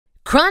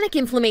Chronic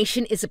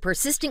inflammation is a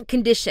persistent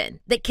condition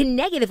that can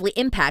negatively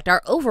impact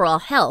our overall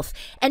health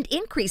and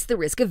increase the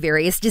risk of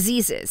various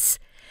diseases.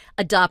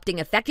 Adopting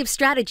effective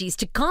strategies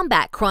to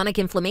combat chronic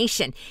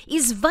inflammation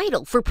is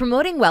vital for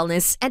promoting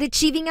wellness and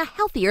achieving a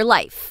healthier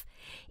life.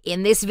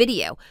 In this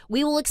video,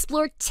 we will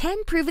explore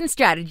 10 proven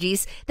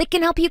strategies that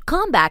can help you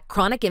combat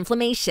chronic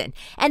inflammation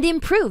and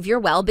improve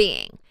your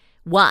well-being.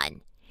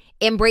 1.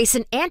 Embrace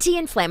an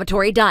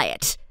anti-inflammatory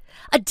diet.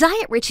 A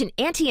diet rich in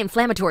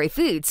anti-inflammatory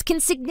foods can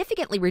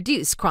significantly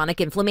reduce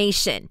chronic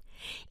inflammation.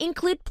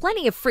 Include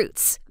plenty of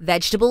fruits,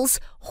 vegetables,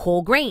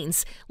 whole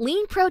grains,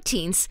 lean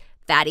proteins,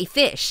 fatty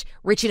fish,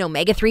 rich in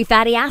omega-3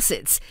 fatty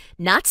acids,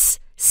 nuts,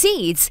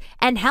 seeds,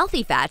 and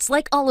healthy fats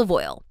like olive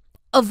oil.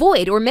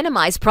 Avoid or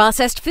minimize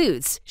processed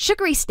foods,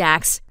 sugary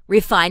snacks,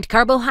 refined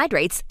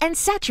carbohydrates, and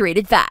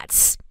saturated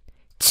fats.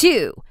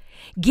 2.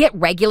 Get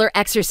regular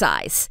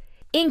exercise.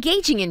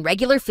 Engaging in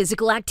regular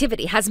physical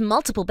activity has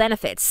multiple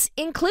benefits,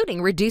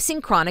 including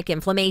reducing chronic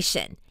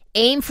inflammation.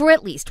 Aim for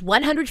at least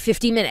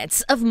 150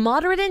 minutes of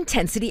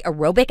moderate-intensity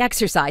aerobic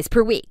exercise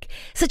per week,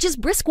 such as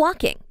brisk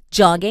walking,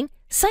 jogging,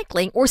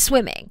 cycling, or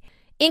swimming.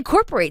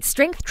 Incorporate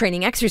strength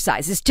training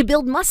exercises to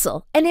build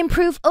muscle and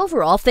improve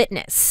overall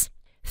fitness.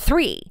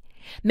 3.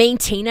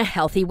 Maintain a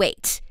healthy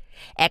weight.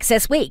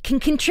 Excess weight can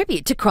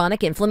contribute to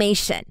chronic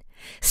inflammation.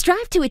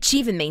 Strive to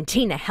achieve and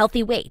maintain a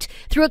healthy weight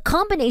through a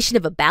combination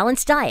of a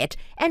balanced diet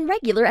and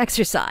regular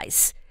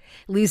exercise.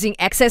 Losing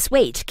excess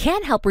weight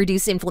can help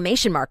reduce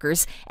inflammation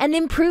markers and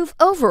improve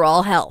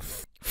overall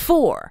health.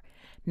 4.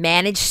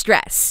 Manage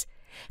stress.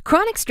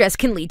 Chronic stress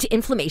can lead to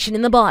inflammation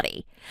in the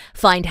body.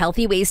 Find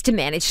healthy ways to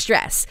manage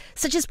stress,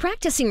 such as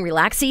practicing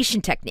relaxation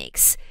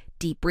techniques,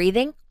 deep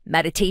breathing,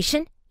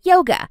 meditation,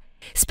 yoga,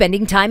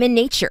 spending time in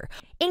nature,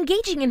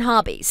 engaging in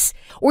hobbies,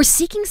 or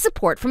seeking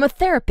support from a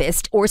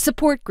therapist or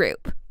support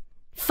group.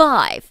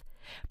 5.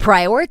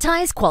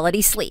 Prioritize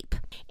quality sleep.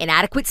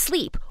 Inadequate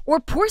sleep or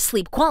poor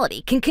sleep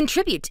quality can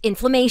contribute to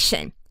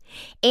inflammation.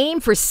 Aim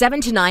for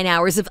 7 to 9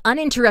 hours of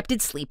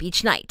uninterrupted sleep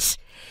each night.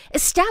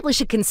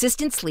 Establish a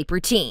consistent sleep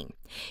routine.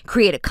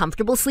 Create a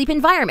comfortable sleep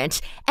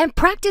environment and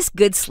practice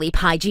good sleep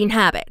hygiene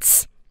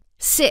habits.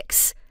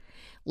 6.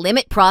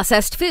 Limit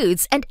processed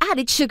foods and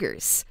added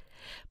sugars.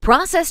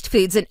 Processed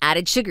foods and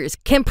added sugars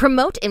can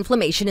promote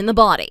inflammation in the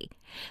body.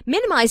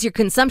 Minimize your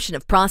consumption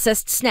of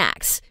processed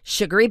snacks,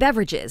 sugary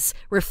beverages,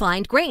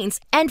 refined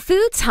grains, and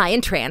foods high in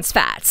trans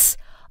fats.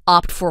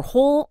 Opt for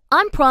whole,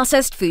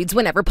 unprocessed foods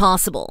whenever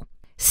possible.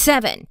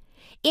 7.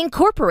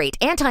 Incorporate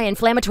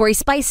anti-inflammatory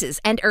spices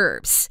and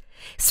herbs.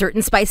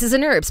 Certain spices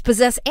and herbs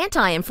possess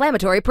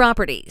anti-inflammatory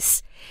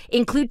properties.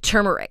 Include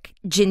turmeric,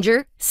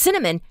 ginger,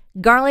 cinnamon,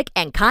 garlic,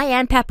 and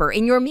cayenne pepper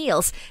in your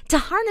meals to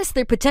harness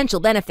their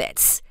potential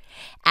benefits.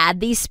 Add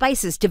these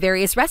spices to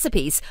various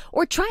recipes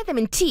or try them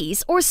in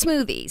teas or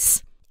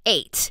smoothies.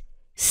 8.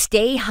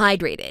 Stay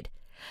hydrated.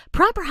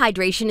 Proper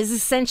hydration is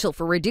essential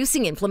for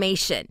reducing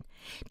inflammation.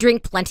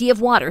 Drink plenty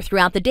of water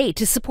throughout the day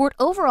to support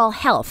overall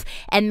health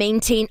and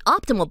maintain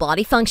optimal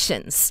body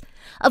functions.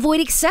 Avoid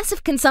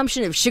excessive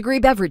consumption of sugary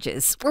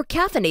beverages or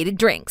caffeinated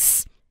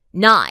drinks.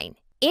 9.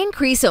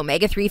 Increase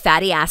omega-3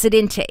 fatty acid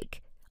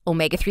intake.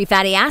 Omega-3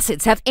 fatty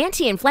acids have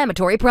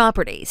anti-inflammatory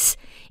properties.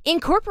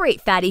 Incorporate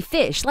fatty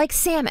fish like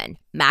salmon,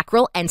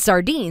 mackerel, and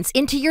sardines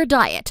into your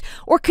diet,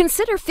 or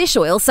consider fish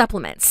oil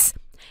supplements.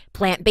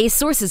 Plant-based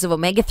sources of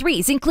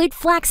omega-3s include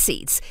flax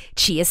seeds,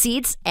 chia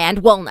seeds, and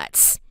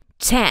walnuts.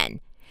 10.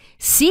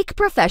 Seek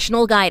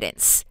professional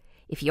guidance.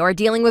 If you are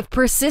dealing with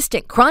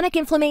persistent chronic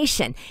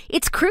inflammation,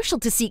 it's crucial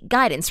to seek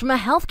guidance from a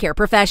healthcare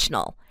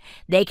professional.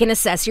 They can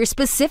assess your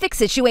specific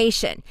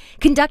situation,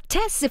 conduct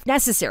tests if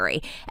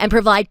necessary, and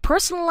provide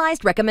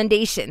personalized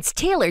recommendations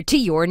tailored to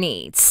your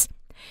needs.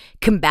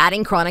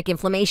 Combating chronic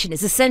inflammation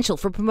is essential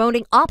for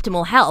promoting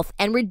optimal health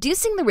and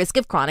reducing the risk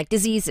of chronic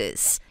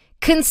diseases.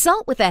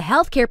 Consult with a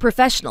healthcare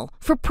professional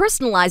for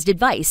personalized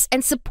advice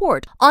and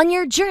support on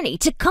your journey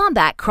to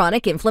combat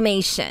chronic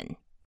inflammation.